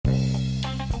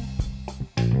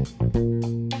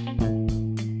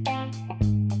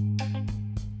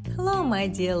Hello, my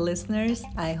dear listeners.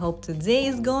 I hope today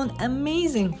is going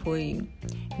amazing for you.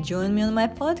 Join me on my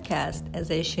podcast as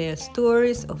I share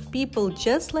stories of people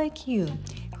just like you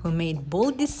who made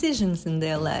bold decisions in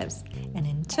their lives and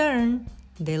in turn,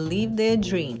 they live their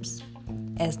dreams.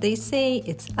 As they say,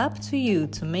 it's up to you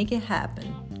to make it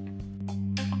happen.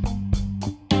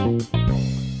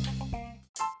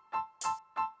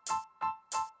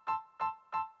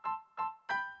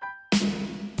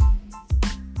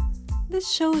 This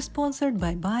show is sponsored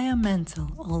by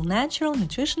BioMental, all natural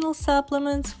nutritional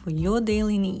supplements for your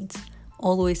daily needs.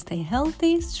 Always stay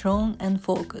healthy, strong, and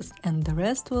focused, and the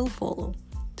rest will follow.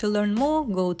 To learn more,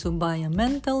 go to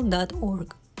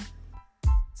biomental.org.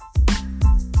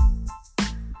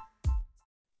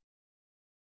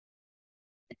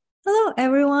 Hello,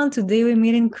 everyone. Today we're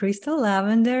meeting Crystal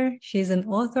Lavender. She's an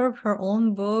author of her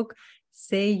own book,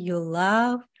 Say You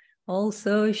Love.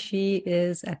 Also, she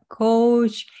is a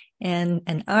coach and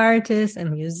an artist, a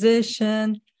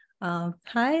musician.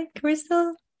 Hi,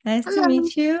 Crystal. Nice to Hello.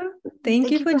 meet you. Thank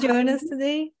Thank you you for for joining having us me.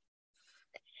 today.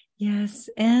 Yes,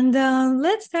 and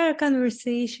let's start a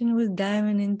conversation with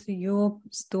diving into your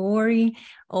story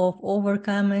of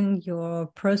overcoming your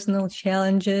personal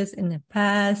challenges in the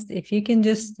past. If you can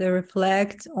just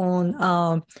reflect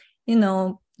on,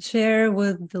 share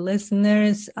with the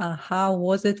listeners how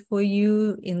was it for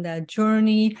you in that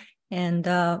journey, and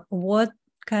what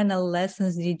kind of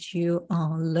lessons did you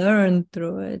learn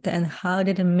through it, and how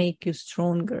did it make you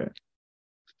stronger?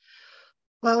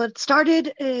 Well, it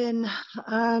started in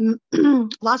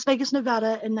Las Vegas,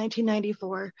 Nevada in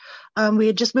 1994. We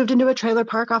had just moved into a trailer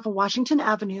park off of Washington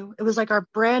Avenue. It was like our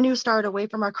brand new start away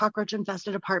from our cockroach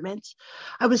infested apartments.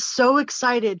 I was so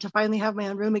excited to finally have my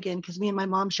own room again because me and my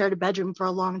mom shared a bedroom for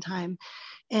a long time.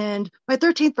 And my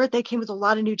 13th birthday came with a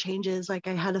lot of new changes. Like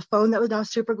I had a phone that was now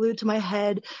super glued to my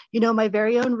head, my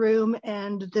very own room.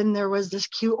 And then there was this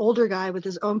cute older guy with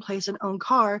his own place and own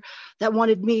car that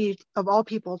wanted me, of all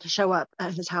people, to show up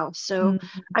at his house. So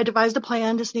I devised a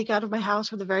plan to sneak out of my house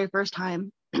for the very first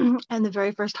time. And the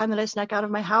very first time that I snuck out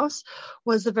of my house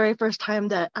was the very first time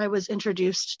that I was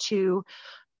introduced to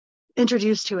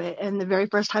it. And the very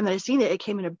first time that I seen it, it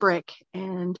came in a brick.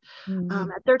 And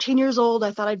at 13 years old,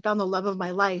 I thought I'd found the love of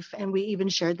my life. And we even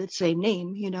shared the same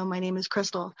name. My name is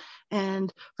Crystal.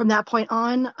 And from that point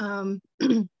on,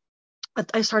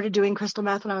 I started doing crystal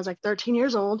meth when I was like 13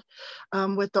 years old,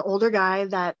 with the older guy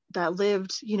that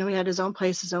lived, he had his own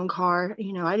place, his own car.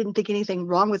 I didn't think anything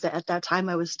wrong with it at that time.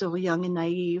 I was still young and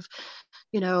naive.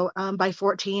 By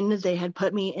 14, they had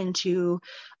put me into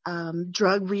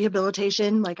drug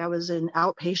rehabilitation. Like I was in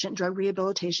outpatient drug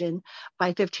rehabilitation.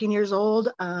 By 15 years old,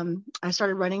 I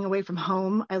started running away from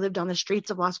home. I lived on the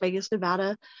streets of Las Vegas,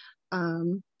 Nevada,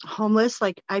 homeless.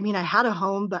 I had a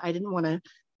home, but I didn't want to,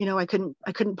 I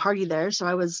couldn't party there. So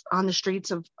I was on the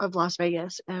streets of Las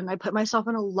Vegas, and I put myself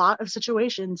in a lot of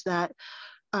situations that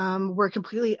were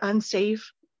completely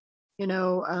unsafe.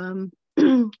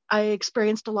 I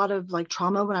experienced a lot of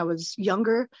trauma when I was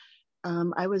younger.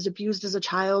 I was abused as a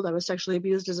child. I was sexually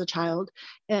abused as a child,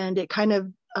 and it kind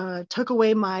of took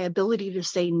away my ability to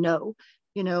say no.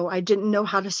 I didn't know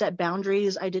how to set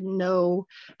boundaries. I didn't know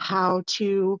how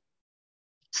to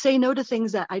say no to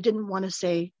things that I didn't want to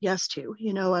say yes to.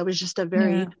 I was just a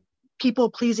very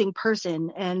people-pleasing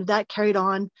person, and that carried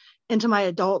on into my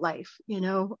adult life. It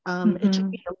took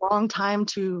me a long time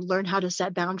to learn how to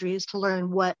set boundaries, to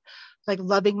learn what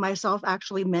loving myself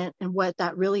actually meant and what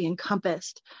that really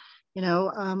encompassed.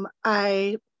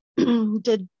 I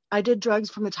did drugs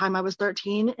from the time I was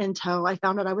 13 until I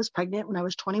found out I was pregnant when I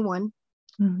was 21.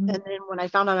 And then when I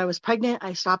found out I was pregnant,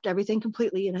 I stopped everything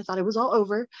completely, and I thought it was all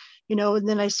over, and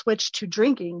then I switched to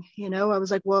drinking. I was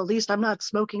like, well, at least I'm not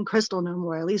smoking crystal no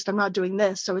more. At least I'm not doing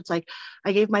this. So it's like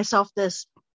I gave myself this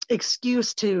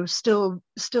excuse to still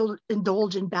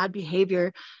indulge in bad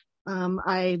behavior.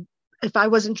 If I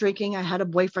wasn't drinking, I had a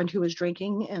boyfriend who was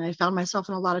drinking, and I found myself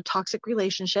in a lot of toxic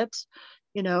relationships,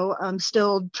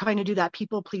 still trying to do that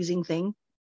people pleasing thing.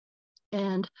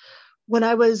 And when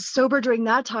I was sober during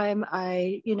that time,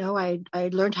 I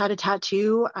learned how to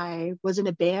tattoo. I was in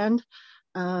a band.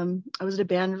 I was in a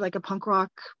band, like a punk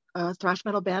rock, thrash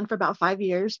metal band, for about 5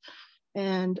 years.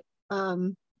 And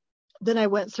then I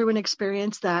went through an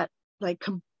experience that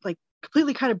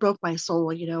completely kind of broke my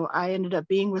soul. I ended up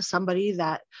being with somebody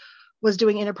that was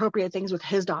doing inappropriate things with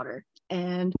his daughter.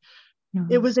 And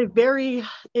it was it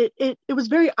was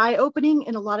very eye-opening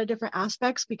in a lot of different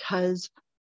aspects, because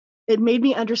it made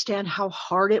me understand how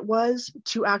hard it was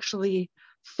to actually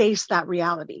face that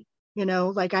reality.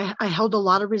 Like I held a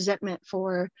lot of resentment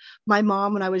for my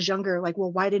mom when I was younger. Like,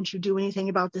 well, why didn't you do anything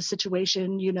about this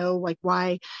situation? Like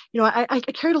why, I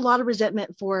carried a lot of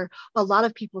resentment for a lot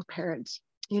of people's parents.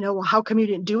 Well, how come you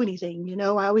didn't do anything?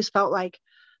 I always felt like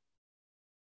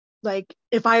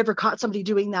if I ever caught somebody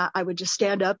doing that, I would just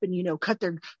stand up and, cut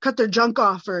their junk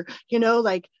off, or,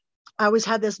 like I always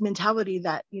had this mentality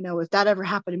that, if that ever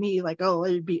happened to me, like, oh,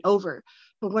 it'd be over.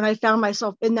 But when I found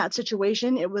myself in that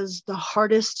situation, it was the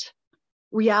hardest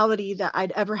reality that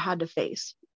I'd ever had to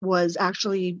face, was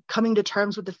actually coming to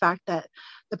terms with the fact that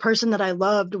the person that I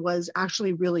loved was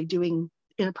actually really doing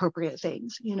inappropriate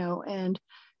things, and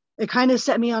it kind of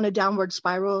set me on a downward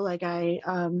spiral. Like I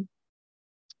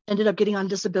ended up getting on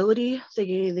disability.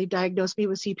 They diagnosed me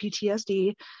with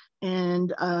CPTSD,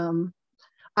 and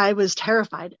I was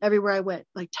terrified everywhere I went,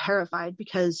 like terrified,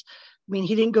 because I mean,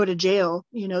 he didn't go to jail.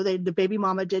 The baby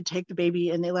mama did take the baby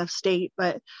and they left state,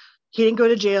 but he didn't go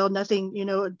to jail. Nothing.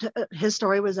 His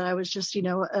story was that I was just,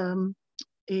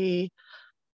 a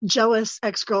jealous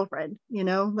ex-girlfriend.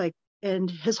 Like,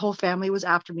 and his whole family was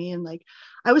after me, and like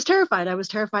I was terrified. I was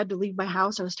terrified to leave my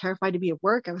house. I was terrified to be at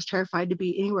work. I was terrified to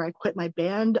be anywhere. I quit my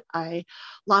band. I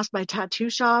lost my tattoo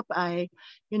shop.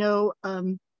 You know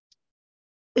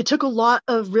it took a lot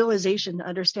of realization to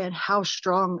understand how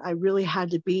strong I really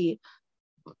had to be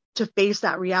to face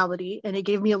that reality. And it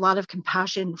gave me a lot of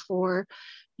compassion for,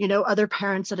 other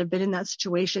parents that have been in that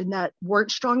situation that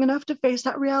weren't strong enough to face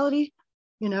that reality,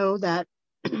 that,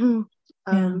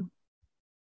 Yeah.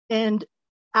 and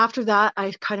after that,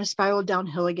 I kind of spiraled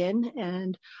downhill again,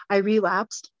 and I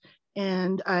relapsed,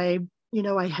 and I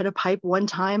hit a pipe one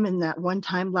time, and that one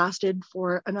time lasted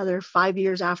for another 5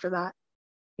 years after that,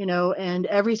 and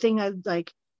everything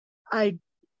I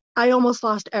I almost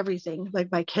lost everything.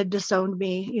 Like my kid disowned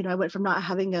me. I went from not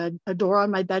having a door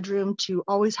on my bedroom to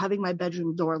always having my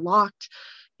bedroom door locked.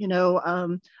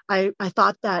 I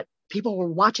thought that people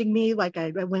were watching me. Like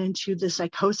I went into the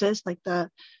psychosis, like the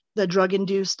drug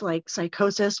induced like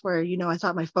psychosis where, I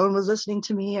thought my phone was listening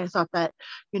to me. I thought that,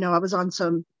 I was on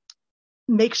some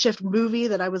makeshift movie,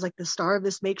 that I was like the star of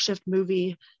this makeshift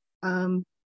movie. Um,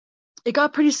 it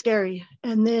got pretty scary.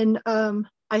 And then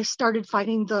I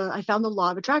found the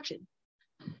law of attraction.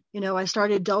 I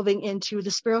started delving into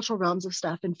the spiritual realms of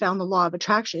stuff and found the law of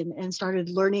attraction and started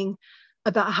learning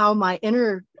about how my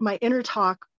inner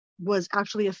talk was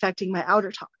actually affecting my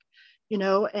outer talk,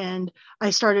 and I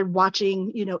started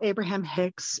watching, Abraham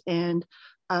Hicks and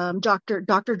Dr.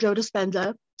 Joe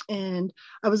Dispenza, and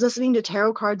I was listening to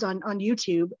tarot cards on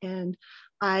YouTube, and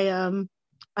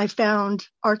I found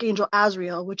Archangel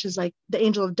Azrael, which is like the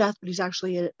angel of death, but he's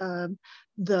actually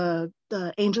the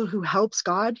angel who helps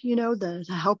God, the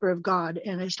helper of God.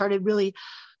 And I started really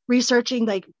researching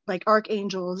like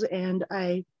archangels, and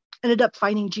I ended up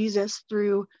finding Jesus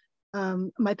through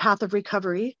my path of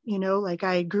recovery. Like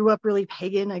I grew up really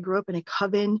pagan. I grew up in a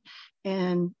coven,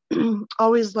 and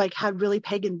always like had really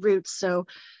pagan roots. So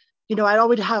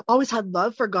I'd always had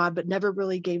love for God, but never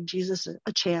really gave Jesus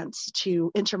a chance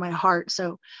to enter my heart.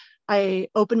 So I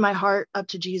opened my heart up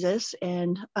to Jesus,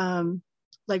 and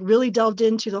like really delved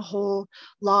into the whole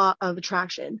law of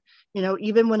attraction.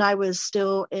 Even when I was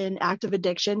still in active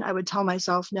addiction, I would tell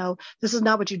myself, no, this is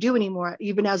not what you do anymore.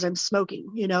 Even as I'm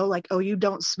smoking, like, oh, you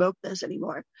don't smoke this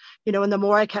anymore. And the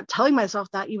more I kept telling myself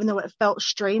that, even though it felt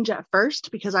strange at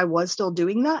first because I was still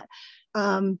doing that,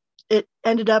 it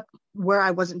ended up where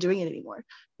I wasn't doing it anymore.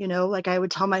 Like I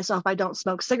would tell myself I don't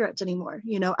smoke cigarettes anymore.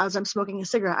 As I'm smoking a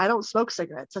cigarette, I don't smoke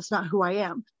cigarettes. That's not who I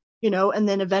am. And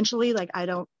then eventually, like I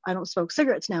don't smoke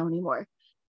cigarettes now anymore.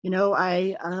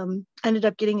 I ended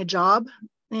up getting a job,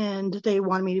 and they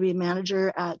wanted me to be a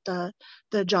manager at the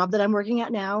job that I'm working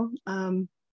at now. Law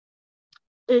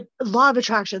of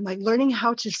attraction, like learning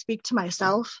how to speak to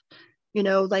myself.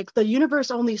 Like the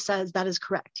universe only says that is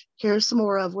correct. Here's some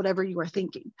more of whatever you are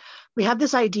thinking. We have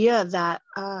this idea that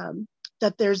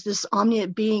there's this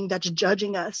omniscient being that's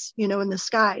judging us, in the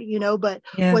sky, but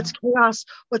Yeah. what's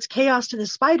chaos to the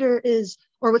spider is,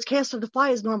 or what's chaos to the fly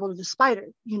is normal to the spider,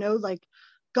 like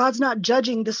God's not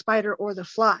judging the spider or the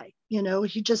fly,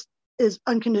 he just is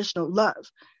unconditional love,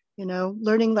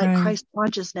 learning like Right. Christ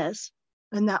consciousness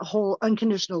and that whole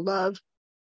unconditional love.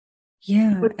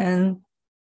 Yeah. But And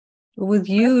with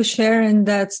you sharing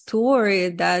that story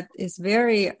that is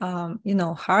very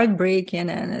heartbreaking,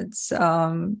 and it's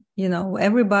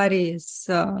everybody is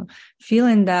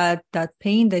feeling that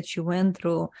pain that you went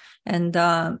through, and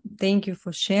thank you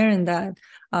for sharing that.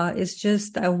 It's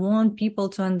just I want people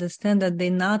to understand that they're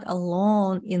not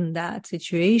alone in that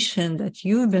situation that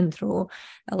you've been through.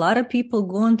 A lot of people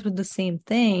going through the same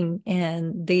thing,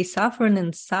 and they suffering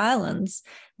in silence.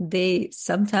 They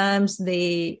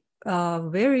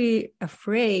very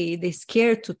afraid, they're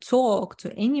scared to talk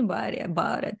to anybody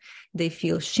about it. They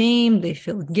feel shame, they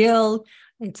feel guilt.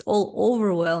 It's all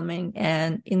overwhelming,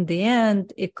 and in the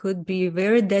end it could be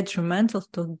very detrimental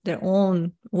to their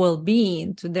own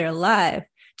well-being, to their life,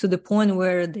 to the point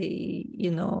where they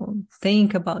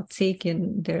think about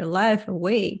taking their life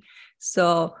away.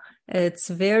 So it's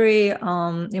very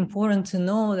important to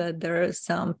know that there are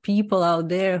some people out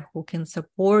there who can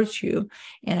support you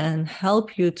and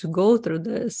help you to go through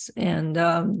this. And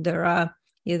there are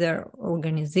either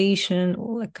organization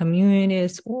or like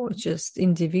communities or just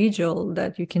individual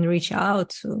that you can reach out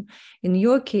to. In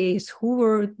your case, who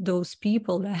were those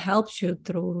people that helped you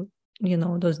through,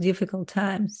 those difficult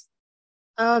times?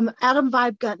 Adam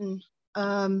Vibe Gutton.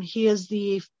 He is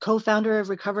the co-founder of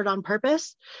Recovered on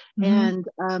Purpose.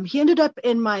 Mm-hmm. And he ended up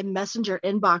in my messenger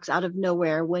inbox out of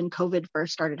nowhere when COVID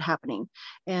first started happening.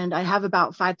 And I have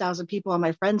about 5,000 people on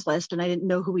my friends list, and I didn't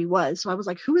know who he was. So I was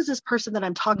like, who is this person that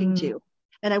I'm talking Mm-hmm. to?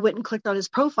 And I went and clicked on his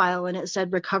profile, and it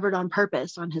said Recovered on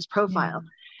Purpose on his Yeah. profile.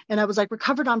 And I was like,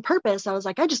 Recovered on Purpose. I was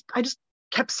like, I just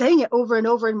kept saying it over and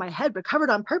over in my head, Recovered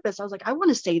on Purpose. I was like, I want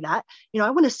to say that. I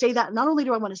want to say that. Not only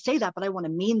do I want to say that, but I want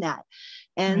to mean that.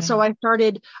 And so Right.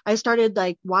 I started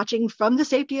like watching from the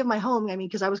safety of my home. I mean,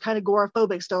 because I was kind of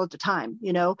agoraphobic still at the time.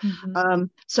 Mm-hmm.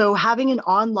 So having an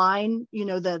online,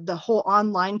 the whole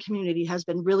online community has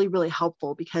been really, really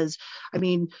helpful, because I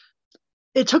mean,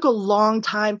 it took a long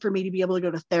time for me to be able to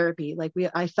go to therapy.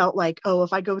 I felt like, oh,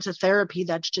 if I go to therapy,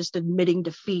 that's just admitting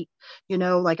defeat.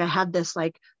 Like I had this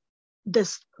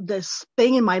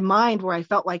thing in my mind where I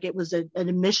felt like it was an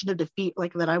admission of defeat,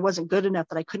 like that I wasn't good enough,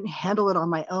 that I couldn't handle it on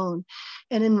my own.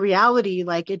 And in reality,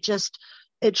 like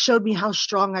it showed me how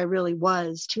strong I really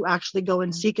was to actually go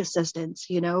and seek assistance.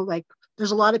 Like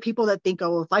there's a lot of people that think,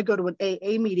 oh, if I go to an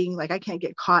AA meeting, like I can't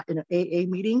get caught in an AA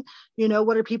meeting,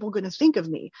 what are people going to think of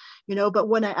me? But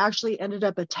when I actually ended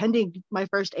up attending my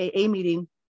first AA meeting,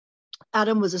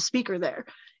 Adam was a speaker there.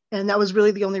 And that was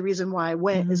really the only reason why I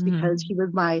went, is because he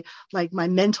Mm-hmm. was my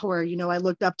mentor. I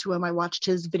looked up to him. I watched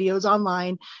his videos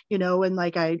online, and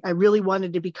like, I really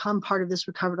wanted to become part of this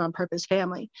Recovered on Purpose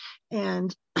family.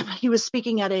 And he was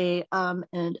speaking at a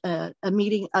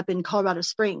meeting up in Colorado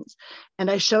Springs, and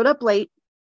I showed up late,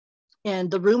 and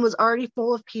the room was already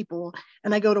full of people.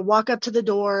 And I go to walk up to the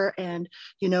door, and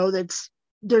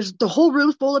there's the whole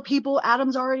room full of people.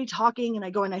 Adam's already talking, and I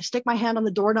go and I stick my hand on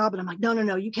the doorknob, and I'm like,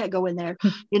 no, you can't go in there.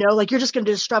 Like you're just going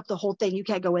to disrupt the whole thing. You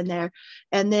can't go in there.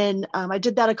 And then I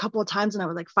did that a couple of times, and I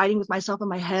was like fighting with myself in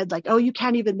my head, like, oh, you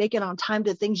can't even make it on time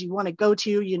to things you want to go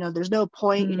to. There's no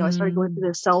point. I started going through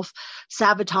this self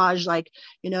sabotage,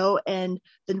 and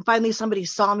then finally somebody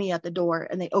saw me at the door,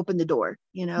 and they opened the door,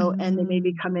 and they made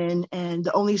me Mm-hmm. come in, and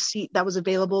the only seat that was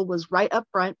available was right up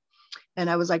front. And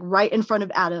I was like right in front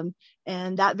of Adam.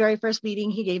 And that very first meeting,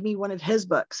 he gave me one of his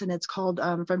books, and it's called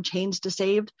From Chains to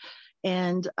Saved.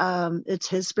 And it's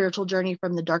his spiritual journey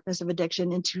from the darkness of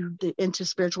addiction into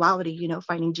spirituality,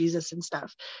 finding Jesus and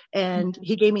stuff. And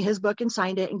he gave me his book and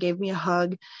signed it and gave me a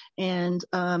hug, and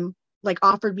like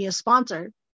offered me a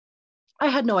sponsor. I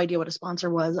had no idea what a sponsor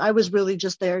was. I was really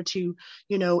just there to,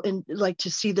 and like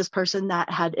to see this person that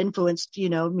had influenced,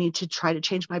 me to try to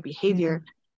change my Yeah. behavior.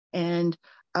 And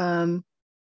um,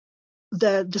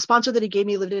 the sponsor that he gave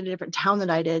me lived in a different town than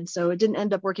I did. So it didn't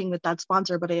end up working with that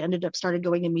sponsor, but I ended up started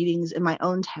going to meetings in my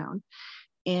own town.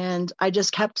 And I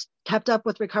just kept up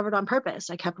with Recovered on Purpose.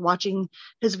 I kept watching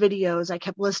his videos. I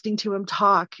kept listening to him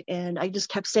talk, and I just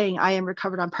kept saying, I am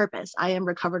recovered on purpose. I am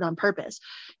recovered on purpose.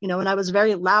 And I was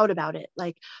very loud about it.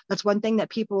 Like, that's one thing that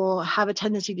people have a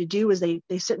tendency to do, is they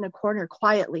sit in a corner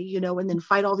quietly, and then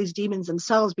fight all these demons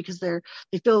themselves, because they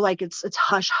feel like it's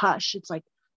hush hush. It's like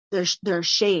they're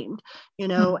ashamed,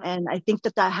 and I think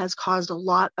that has caused a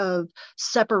lot of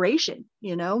separation.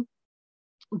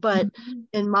 But Mhm.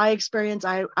 in my experience,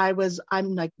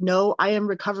 I'm like, no, I am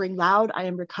recovering loud. I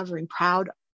am recovering proud.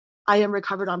 I am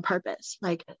recovered on purpose.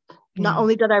 Like, not Yeah.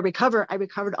 only did I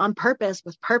recovered on purpose,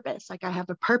 with purpose. Like, I have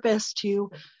a purpose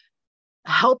to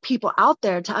help people out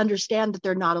there to understand that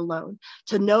they're not alone,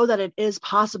 to know that it is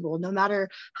possible, no matter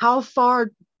how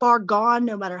far gone,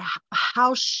 no matter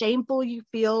how shameful you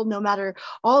feel, no matter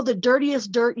all the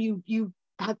dirtiest dirt you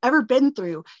have ever been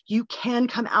through, you can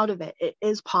come out of it. It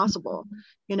is possible,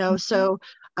 you know. So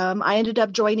I ended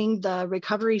up joining the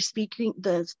recovery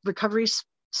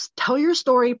tell your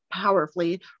story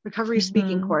powerfully recovery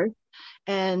speaking Mm-hmm. course.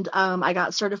 And I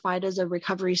got certified as a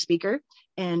recovery speaker,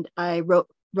 and I wrote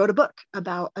a book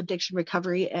about addiction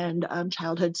recovery and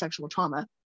childhood sexual trauma.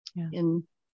 Yeah. And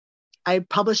I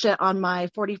published it on my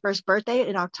 41st birthday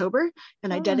in October,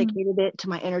 and I Oh. dedicated it to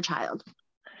my inner child.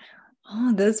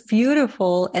 Oh, that's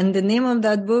beautiful. And the name of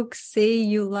that book, Say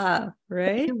You Love,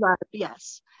 right? You love,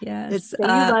 yes. It's Yes. Say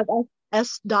You Love,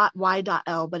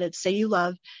 S.Y.L, but it's Say You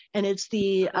Love. And it's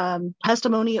the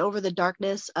testimony over the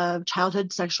darkness of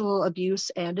childhood sexual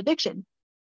abuse and addiction.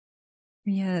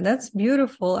 Yeah, that's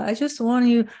beautiful. I just want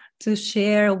you to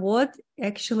share what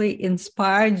actually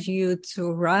inspired you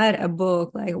to write a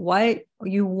book, like why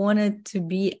you wanted to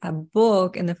be a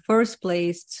book in the first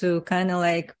place to kind of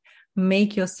like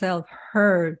make yourself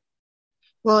heard.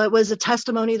 Well, it was a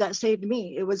testimony that saved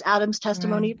me. It was Adam's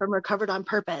testimony Right. from Recovered on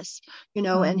Purpose, you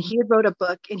know, and he wrote a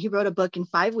book, and he wrote a book in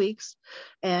 5 weeks.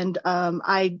 And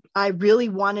I really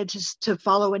wanted to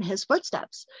follow in his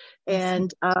footsteps. Awesome.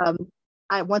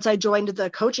 And once I joined the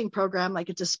coaching program, like,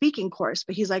 it's a speaking course,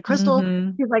 but he's like, Crystal,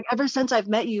 Mm-hmm. he's like, ever since I've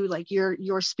met you, like,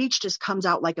 your speech just comes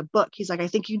out like a book. He's like, I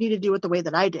think you need to do it the way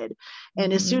that I did.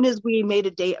 And as Mm-hmm. soon as we made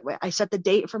a date, I set the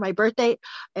date for my birthday,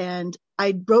 and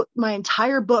I wrote my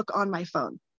entire book on my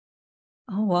phone.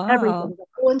 Oh, wow. Everything, the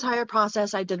whole entire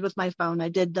process I did with my phone. I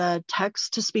did the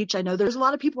text to speech. I know there's a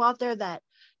lot of people out there that,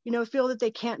 you know, feel that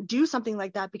they can't do something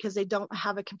like that because they don't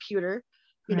have a computer.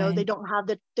 You know, Right. they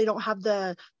don't have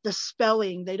the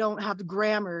spelling, they don't have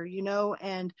grammar, you know.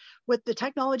 And with the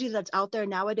technology that's out there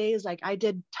nowadays, like, I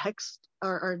did text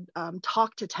or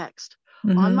talk to text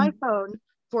on my Mm-hmm. phone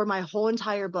for my whole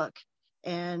entire book.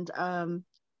 And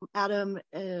Adam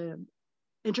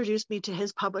introduced me to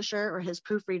his publisher or his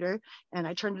proofreader, and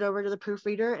I turned it over to the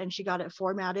proofreader, and she got it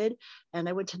formatted. And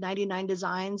I went to 99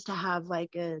 Designs to have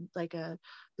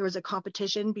there was a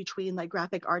competition between like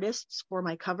graphic artists for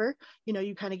my cover. You know,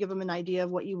 you kind of give them an idea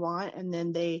of what you want, and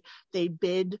then they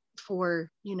bid for,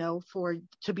 you know, for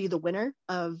to be the winner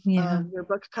Yeah. of your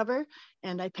book cover.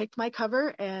 And I picked my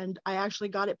cover, and I actually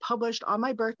got it published on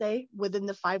my birthday within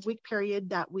the 5 week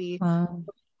period that we Wow.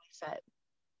 set.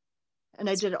 And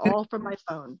I did it all from my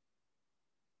phone.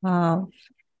 Wow.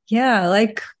 Yeah,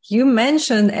 like you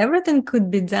mentioned, everything could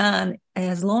be done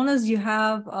as long as you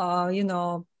have,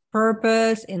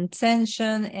 purpose,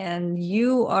 intention, and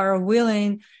you are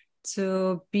willing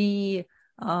to be,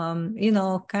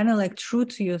 kind of like true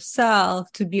to yourself,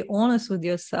 to be honest with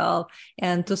yourself,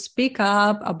 and to speak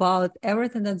up about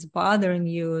everything that's bothering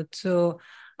you, to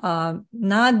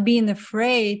not being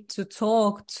afraid to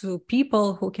talk to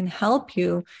people who can help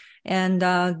you. And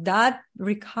that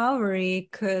recovery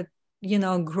could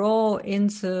grow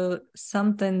into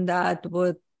something that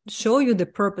would show you the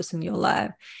purpose in your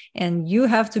life. And you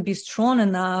have to be strong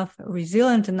enough,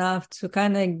 resilient enough to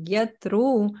kind of get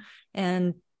through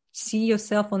and see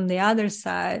yourself on the other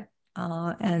side,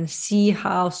 and see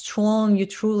how strong you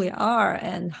truly are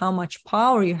and how much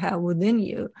power you have within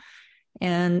you.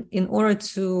 And in order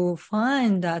to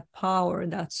find that power,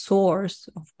 that source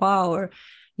of power,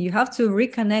 you have to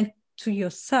reconnect to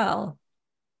yourself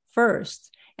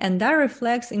first. And that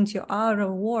reflects into your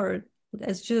outer world.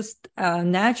 It's just a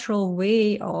natural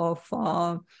way of,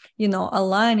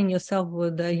 aligning yourself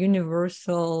with the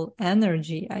universal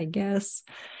energy, I guess.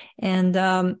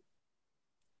 And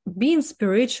being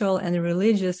spiritual and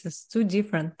religious is two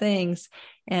different things.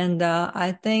 And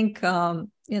I think,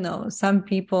 some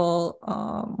people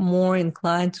are more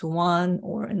inclined to one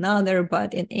or another,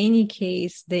 but in any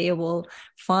case, they will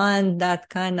find that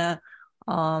kind of,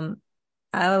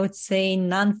 I would say,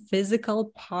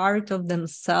 non-physical part of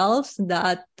themselves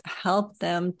that help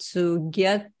them to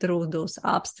get through those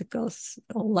obstacles,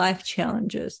 life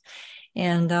challenges.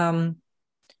 And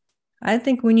I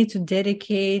think we need to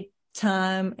dedicate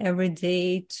time every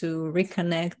day to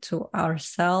reconnect to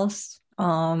ourselves,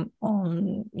 to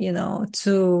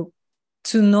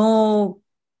know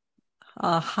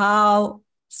how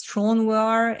strong we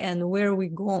are and where we're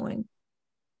going.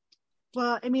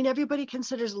 Well, I mean, everybody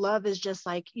considers love as just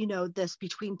like, you know, this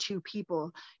between two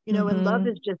people, you know, and love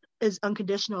is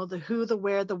unconditional. The who, the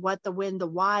where, the what, the when, the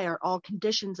why are all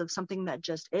conditions of something that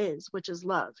just is, which is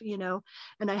love, you know.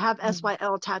 And I have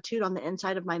SYL tattooed on the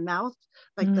inside of my mouth,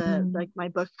 like my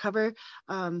book cover,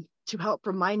 to help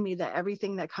remind me that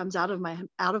everything that comes out of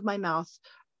my mouth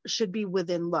should be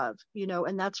within love,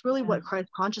 and that's really Yeah. what Christ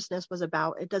consciousness was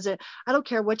about. I don't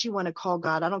care what you want to call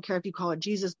God. I don't care if you call it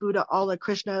Jesus, Buddha, Allah,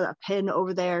 Krishna, a pin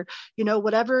over there,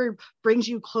 whatever brings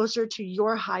you closer to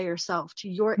your higher self, to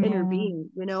your inner Yeah. being.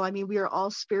 I mean, we are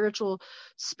all spiritual,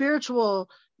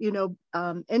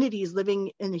 entities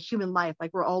living in a human life.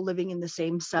 Like we're all living in the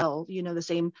same cell,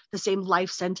 the same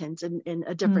life sentence in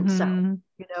a different cell,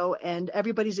 Mm-hmm. and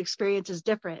everybody's experience is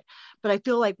different. But I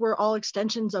feel like we're all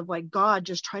extensions of like God,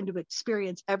 just trying to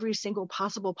experience every single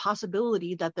possible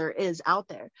possibility that there is out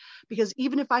there. Because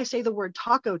even if I say the word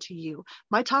taco to you,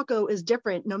 my taco is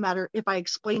different no matter if I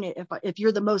explain it. If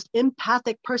you're the most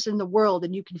empathic person in the world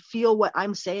and you can feel what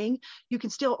I'm saying, you can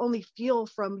still only feel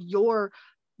from your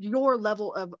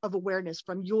level of awareness,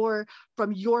 from your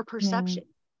Yeah. perception.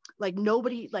 Like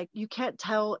nobody, like you can't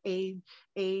tell a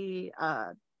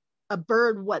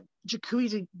bird what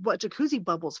jacuzzi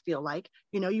bubbles feel like.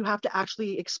 You have to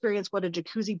actually experience what a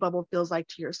jacuzzi bubble feels like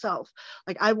to yourself.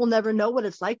 Like I will never know what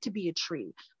it's like to be a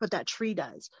tree, but that tree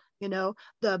does.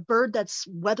 The bird that's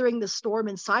weathering the storm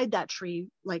inside that tree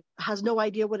like has no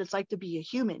idea what it's like to be a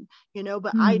human,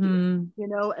 but I do.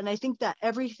 Mm-hmm. And I think that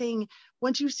everything,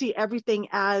 once you see everything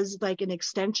as like an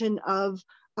extension of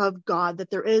God, that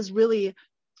there is really,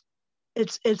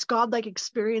 it's God like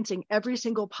experiencing every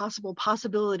single possible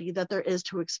possibility that there is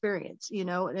to experience,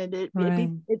 and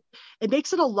Right. it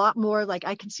makes it a lot more like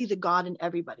I can see the God in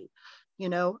everybody.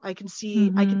 I can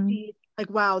Mm-hmm. see like,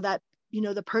 wow, that,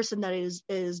 the person that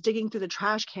is digging through the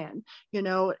trash can,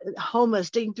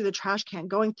 homeless, digging through the trash can,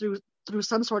 going through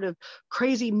some sort of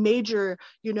crazy major,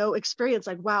 experience.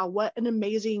 Like, wow,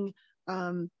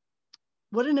 um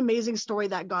what an amazing story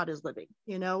that God is living,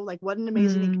 like what an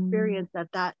amazing Mm. experience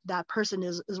that person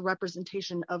is a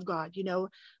representation of God,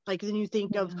 like then you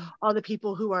think of Yeah. all the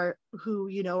people who are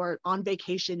on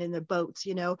vacation in their boats,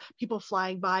 people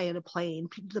flying by in a plane,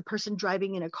 the person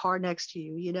driving in a car next to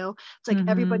you, it's like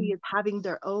everybody Mm-hmm. is having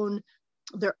their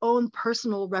own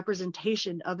personal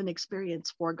representation of an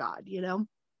experience for God,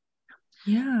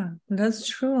 Yeah, that's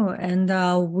true. And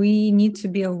we need to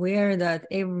be aware that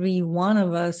every one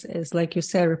of us is, like you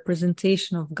said,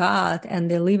 representation of God, and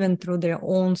they live in through their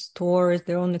own stories,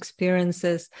 their own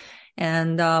experiences.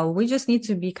 And we just need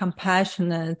to be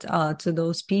compassionate to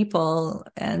those people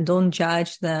and don't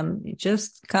judge them.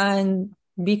 Just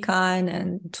be kind,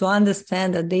 and to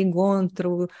understand that they're going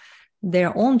through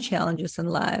their own challenges in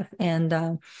life.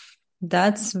 And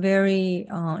that's very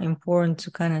important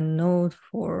to kind of note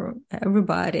for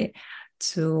everybody,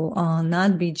 to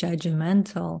not be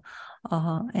judgmental.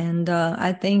 And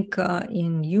I think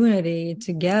in unity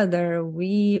together,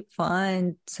 we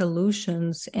find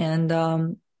solutions and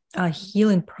a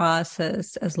healing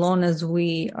process, as long as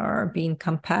we are being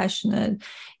compassionate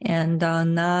and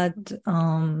not,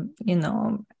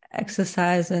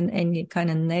 exercising any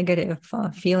kind of negative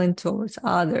feeling towards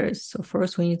others. So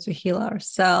first we need to heal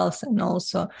ourselves and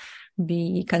also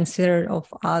be considerate of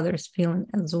others' feeling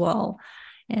as well.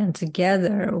 And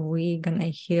together we're gonna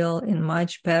heal in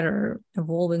much better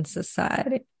evolving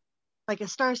society. like a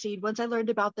star seed. Once I learned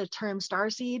about the term star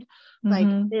seed, like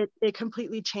Mm-hmm. it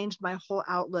completely changed my whole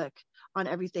outlook on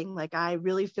everything. Like I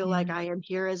really feel Yeah. like I am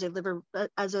here as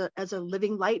a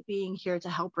living light being, here to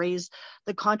help raise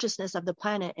the consciousness of the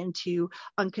planet into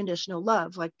unconditional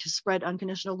love, like to spread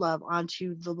unconditional love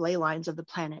onto the ley lines of the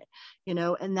planet,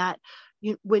 and that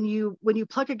when you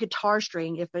pluck a guitar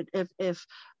string, if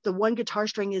the one guitar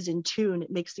string is in tune,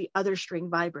 it makes the other string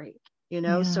vibrate. So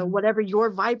Yeah. whatever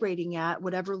you're vibrating at,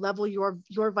 whatever level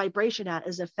your vibration at,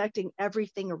 is affecting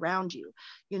everything around you.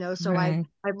 So Right.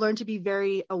 I've learned to be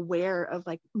very aware of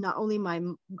like not only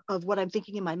of what I'm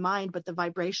thinking in my mind, but the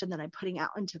vibration that I'm putting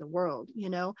out into the world,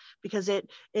 because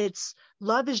it's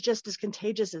love is just as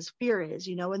contagious as fear is,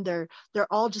 and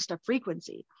they're all just a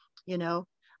frequency. you know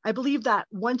I believe that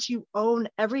once you own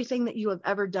everything that you have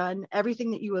ever done,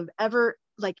 everything that you have ever,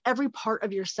 like every part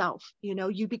of yourself,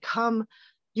 you become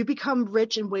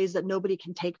rich in ways that nobody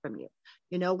can take from you.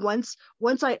 Once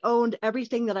I owned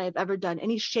everything that I have ever done,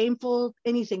 any shameful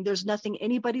anything, there's nothing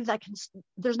anybody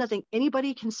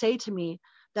can say to me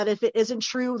that if it isn't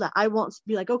true, that I won't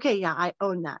be like, okay, yeah, I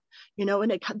own that.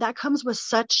 And that comes with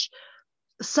such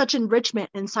enrichment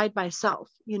inside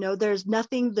myself.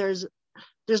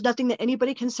 There's nothing that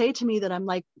anybody can say to me that I'm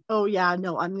like, oh yeah,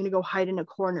 no, I'm going to go hide in a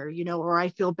corner, or I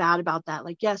feel bad about that.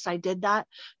 Like, yes, I did that,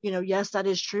 yes, that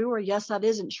is true, or yes, that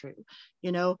isn't true,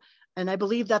 you know? And I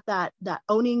believe that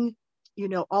owning,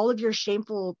 all of your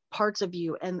shameful parts of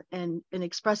you, and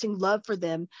expressing love for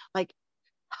them, like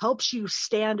helps you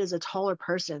stand as a taller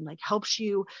person, like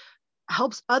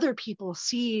helps other people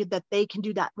see that they can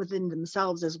do that within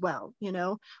themselves as well,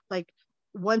 like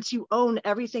once you own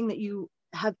everything that you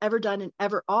have ever done and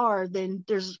ever are, then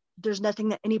there's nothing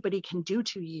that anybody can do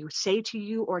to you, say to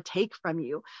you, or take from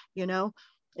you. You know,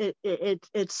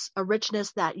 it's a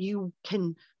richness that you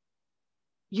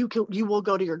will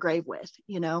go to your grave with.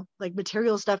 You know, like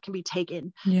material stuff can be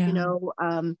taken. You Yeah. know,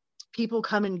 people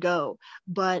come and go,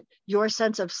 but your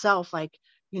sense of self, like,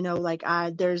 you know, like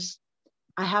I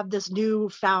have this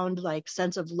newfound like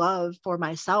sense of love for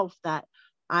myself that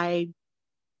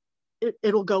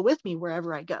it'll go with me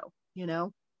wherever I go, you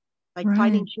know, like Right.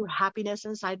 finding true happiness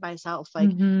inside myself. Like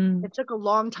Mm-hmm. it took a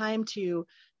long time to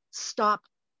stop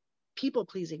people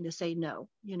pleasing, to say no,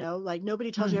 you know, like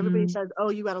nobody tells you, everybody Mm-hmm. says, oh,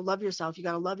 you got to love yourself, you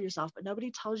got to love yourself, but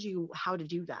nobody tells you how to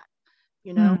do that,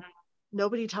 you know, Mm-hmm.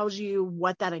 nobody tells you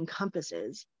what that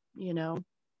encompasses, you know.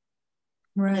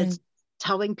 Right. It's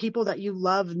telling people that you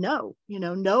love, no, you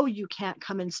know, no, you can't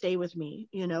come and stay with me,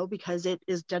 you know, because it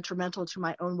is detrimental to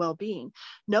my own well-being.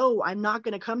 No, I'm not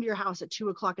going to come to your house at 2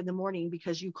 o'clock in the morning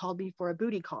because you called me for a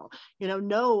booty call. You know,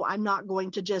 no, I'm not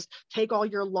going to just take all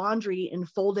your laundry and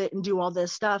fold it and do all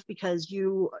this stuff because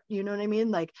you know what I mean?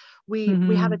 Like we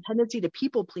have a Mm-hmm. tendency to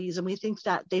people please, and we think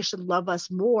that they should love us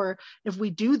more if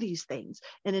we do these things.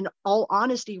 And in all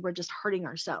honesty, we're just hurting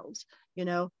ourselves, you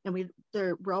know, and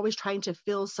we're always trying to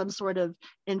fill some sort of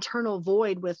internal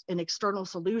void with an external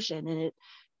solution, and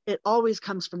it always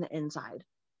comes from the inside.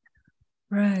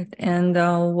 Right. And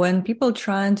when people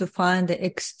trying to find the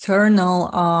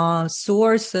external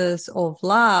sources of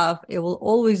love, it will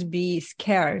always be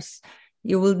scarce.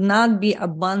 It will not be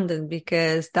abundant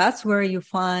because that's where you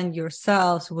find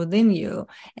yourselves within you.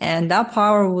 And that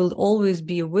power will always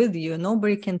be with you.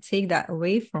 Nobody can take that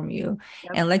away from you.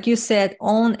 Yep. And like you said,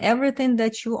 own everything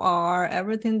that you are,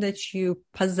 everything that you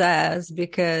possess,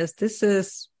 because this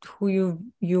is who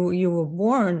you were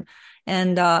born,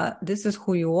 and this is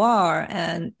who you are.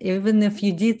 And even if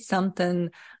you did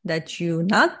something that you're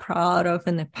not proud of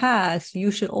in the past,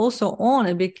 you should also own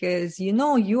it, because you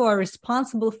know you are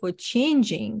responsible for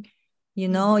changing. You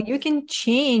know, Mm-hmm. you can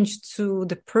change to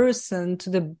the person, to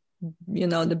the, you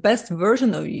know, the best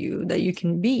version of you that you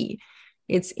can be.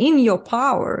 It's in your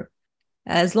power,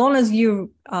 as long as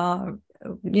you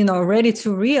you know, ready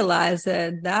to realize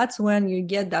that. That's when you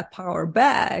get that power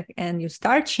back and you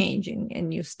start changing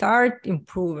and you start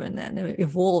improving and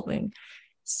evolving.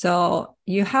 So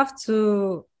you have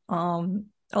to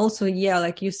also, yeah,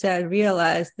 like you said,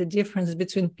 realize the difference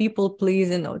between people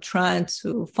pleasing or trying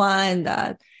to find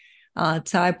that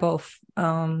type of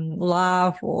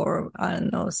love, or I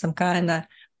don't know, some kind of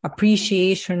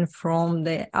appreciation from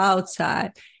the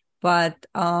outside. But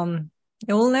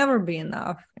it will never be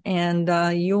enough. And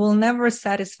you will never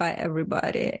satisfy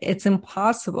everybody. It's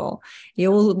impossible.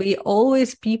 You will be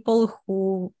always people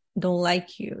who don't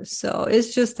like you. So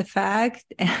it's just a fact.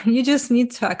 And you just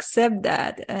need to accept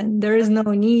that. And there is Yep.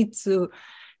 no need to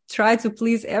try to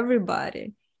please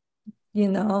everybody,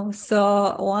 you know.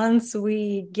 So once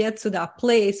we get to that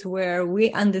place where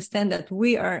we understand that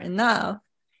we are enough,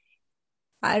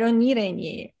 I don't need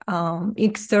any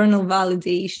external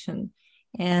validation.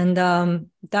 And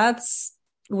that's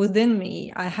within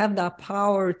me. I have that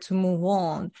power to move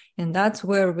on. And that's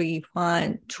where we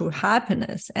find true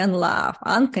happiness and love,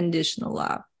 unconditional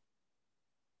love.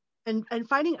 And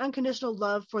finding unconditional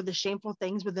love for the shameful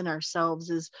things within ourselves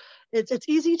is, it's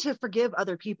easy to forgive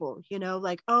other people, you know,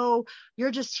 like, oh,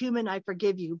 you're just human, I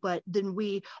forgive you. But then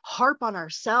we harp on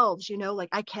ourselves, you know, like,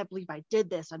 I can't believe I did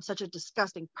this, I'm such a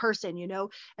disgusting person, you know,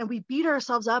 and we beat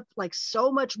ourselves up like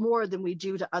so much more than we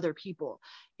do to other people.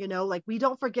 You know, like, we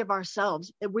don't forgive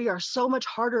ourselves, and we are so much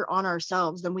harder on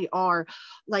ourselves than we are,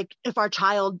 like, if our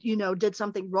child, you know, did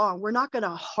something wrong, we're not going to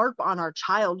harp on our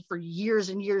child for years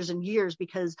and years and years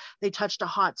because they touched a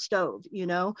hot stove, you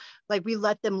know. Like, we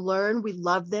let them learn, we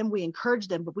love them, we encourage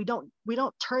them, but we don't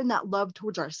turn that love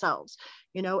towards ourselves,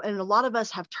 you know. And a lot of us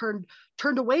have turned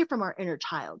away from our inner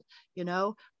child, you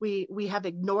know. We have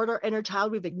ignored our inner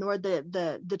child, we've ignored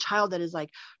the child that is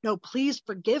like, no, please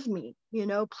forgive me, you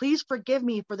know, please forgive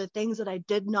me for the things that I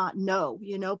did not know,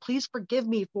 you know, please forgive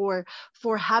me for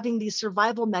having these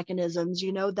survival mechanisms,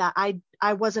 you know, that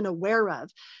I wasn't aware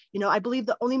of. You know, I believe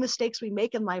the only mistakes we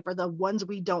make in life are the ones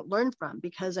we don't learn from.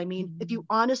 Because I mean, if you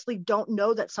honestly don't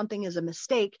know that something is a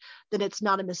mistake, then it's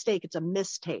not a mistake, it's a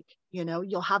mistake. You know,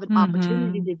 you'll have an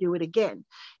opportunity Mm-hmm. to do it again,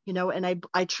 you know. And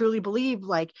I truly believe,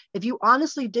 like, if you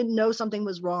honestly didn't know something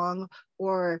was wrong,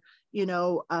 or, you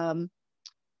know,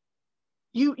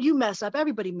 you mess up,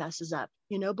 everybody messes up,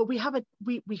 you know, but we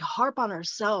harp on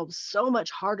ourselves so much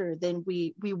harder than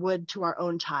we would to our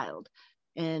own child.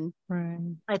 And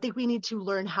Right. I think we need to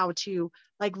learn how to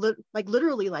like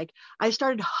literally, like I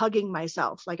started hugging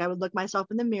myself. Like I would look myself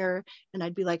in the mirror and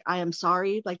I'd be like, I am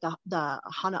sorry. Like the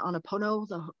Hana Anapono,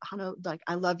 the Hana, like,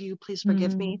 I love you, please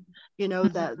forgive Mm-hmm. me.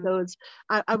 That those,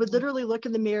 I would literally look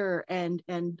in the mirror and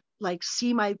like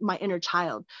see my inner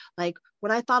child. Like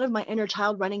when I thought of my inner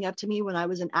child running up to me when I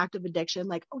was in active addiction,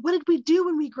 like, oh, what did we do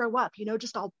when we grow up?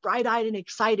 Just all bright eyed and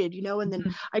excited, and then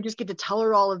I just get to tell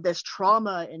her all of this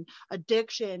trauma and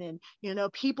addiction and,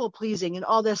 people pleasing and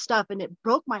all this stuff. And it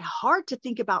broke my heart to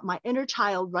think about my inner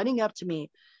child running up to me,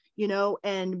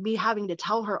 and me having to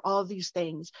tell her all these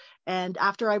things. And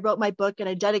after I wrote my book and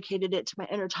I dedicated it to my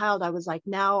inner child, I was like,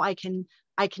 now I can,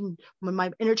 when my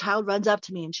inner child runs up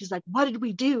to me and she's like, what did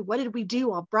we do? What did we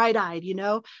do? All bright eyed,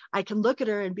 I can look at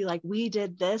her and be like, we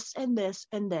did this and this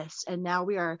and this. And now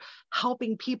we are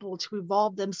helping people to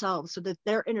evolve themselves so that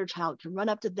their inner child can run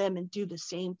up to them and do the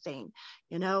same thing,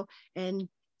 and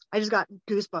I just got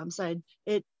goosebumps.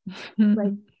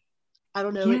 Like, I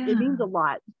don't know, it Yeah. means a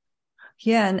lot.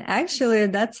 Yeah, and actually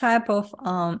that type of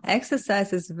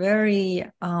exercise is very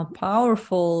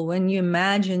powerful when you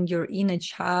imagine your inner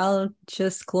child.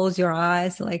 Just close your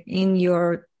eyes, like in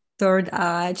your third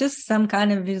eye, just some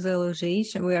kind of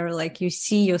visualization where like you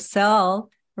see yourself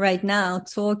right now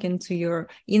talking to your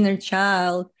inner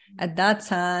child at that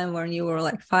time when you were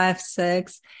like 5,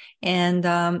 6. And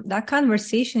that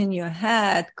conversation in your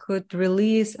head could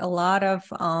release a lot of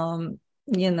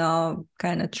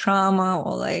kind of trauma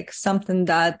or like something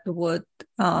that would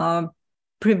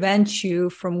prevent you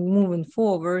from moving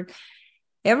forward.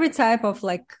 Every type of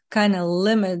like kind of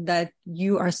limit that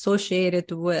you are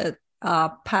associated with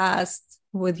past,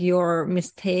 with your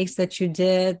mistakes that you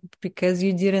did because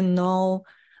you didn't know,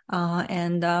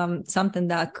 and something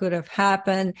that could have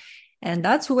happened. And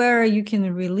that's where you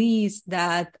can release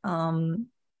that,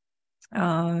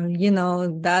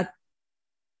 that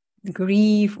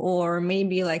grief or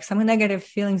maybe like some negative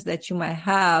feelings that you might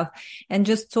have, and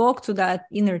just talk to that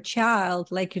inner child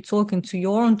like you're talking to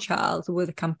your own child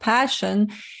with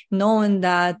compassion, knowing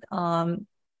that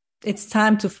it's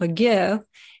time to forgive.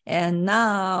 And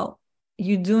now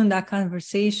you're doing that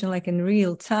conversation like in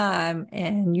real time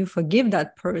and you forgive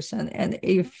that person, and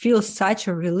it feels such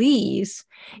a release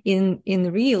in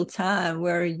real time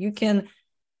where you can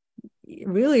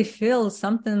really feel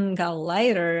something got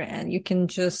lighter and you can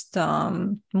just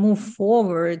move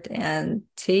forward and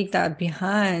take that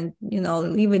behind,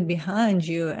 leave it behind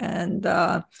you. And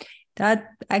that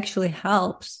actually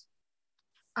helps.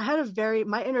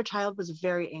 My inner child was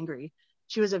very angry.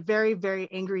 She was a very, very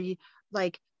angry,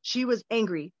 like she was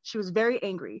angry. She was very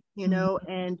angry,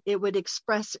 and I would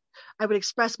express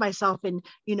myself in,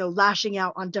 lashing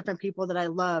out on different people that I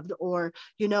loved, or,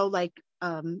 like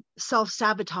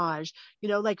self-sabotage,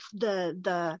 like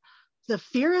the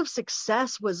fear of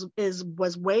success was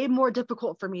way more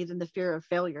difficult for me than the fear of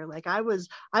failure. Like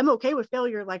I'm okay with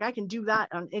failure. Like I can do that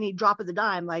on any drop of the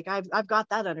dime. Like I've got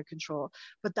that under control.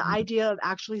 But the idea of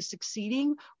actually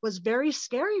succeeding was very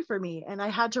scary for me. And I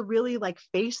had to really like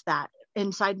face that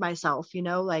inside myself,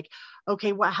 like,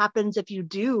 okay, what happens if you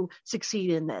do succeed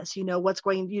in this? What's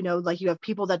going, like you have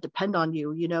people that depend on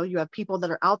you, you have people that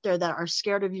are out there that are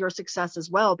scared of your success as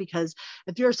well, because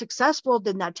if you're successful,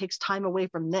 then that takes time away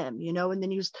from them, and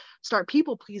then you start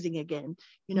people pleasing again,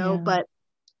 Yeah. but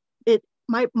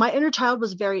my inner child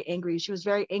was very angry. She was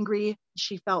very angry.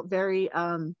 She felt very,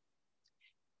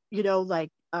 like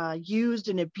used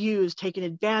and abused, taken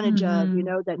advantage of,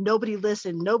 that nobody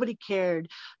listened, nobody cared,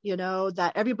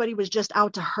 that everybody was just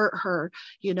out to hurt her,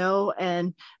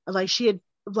 and like she had,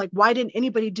 like, why didn't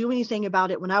anybody do anything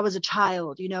about it when I was a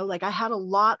child? Like I had a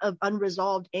lot of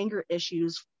unresolved anger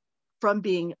issues from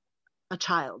being a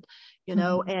child,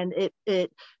 and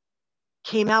it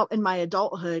came out in my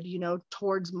adulthood,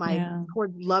 towards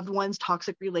towards loved ones,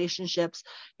 toxic relationships.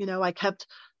 I kept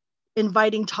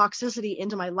inviting toxicity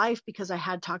into my life because I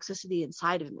had toxicity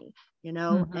inside of me,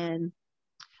 and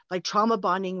like trauma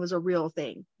bonding was a real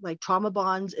thing. Like trauma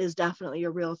bonds is definitely a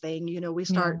real thing.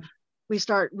 We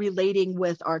start relating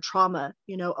with our trauma,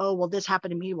 oh, well, this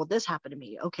happened to me. Well, this happened to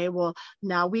me. Okay, well,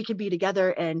 now we can be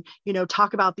together and,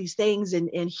 talk about these things and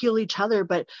heal each other.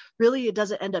 But really, it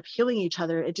doesn't end up healing each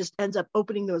other. It just ends up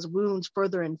opening those wounds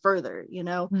further and further,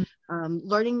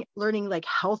 learning like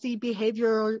healthy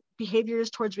behaviors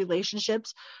towards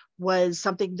relationships was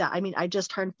something that, I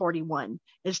just turned 41.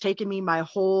 It's taken me my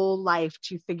whole life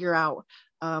to figure out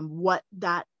what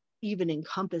that even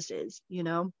encompasses,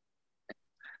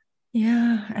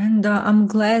 Yeah, and I'm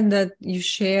glad that you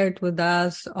shared with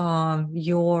us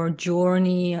your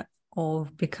journey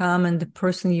of becoming the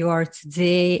person you are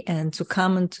today, and to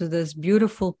come into this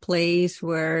beautiful place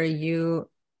where you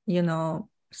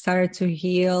started to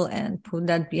heal and put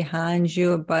that behind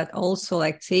you, but also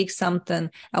like take something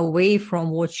away from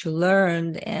what you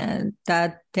learned, and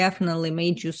that definitely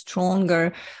made you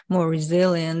stronger, more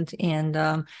resilient,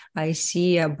 and I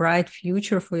see a bright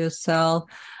future for yourself.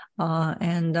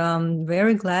 And I'm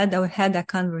very glad that we had that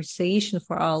conversation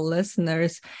for our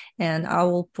listeners. And I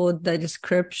will put the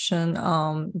description,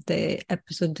 the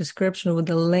episode description with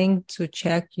a link to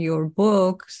check your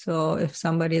book. So if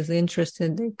somebody is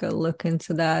interested, they could look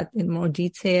into that in more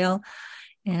detail.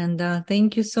 And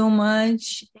thank you so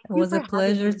much. It was a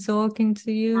pleasure talking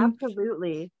to you.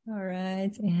 Absolutely. All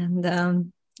right.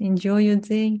 And enjoy your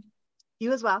day.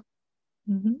 You as well.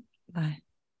 Mm-hmm. Bye.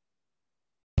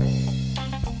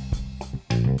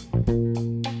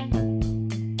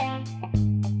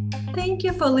 Thank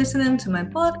you for listening to my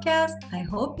podcast. I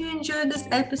hope you enjoyed this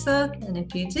episode, and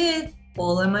if you did,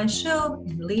 follow my show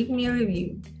and leave me a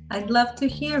review. I'd love to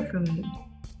hear from you.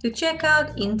 To check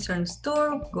out Intern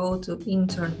Store, go to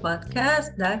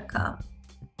internpodcast.com.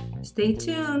 Stay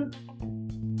tuned.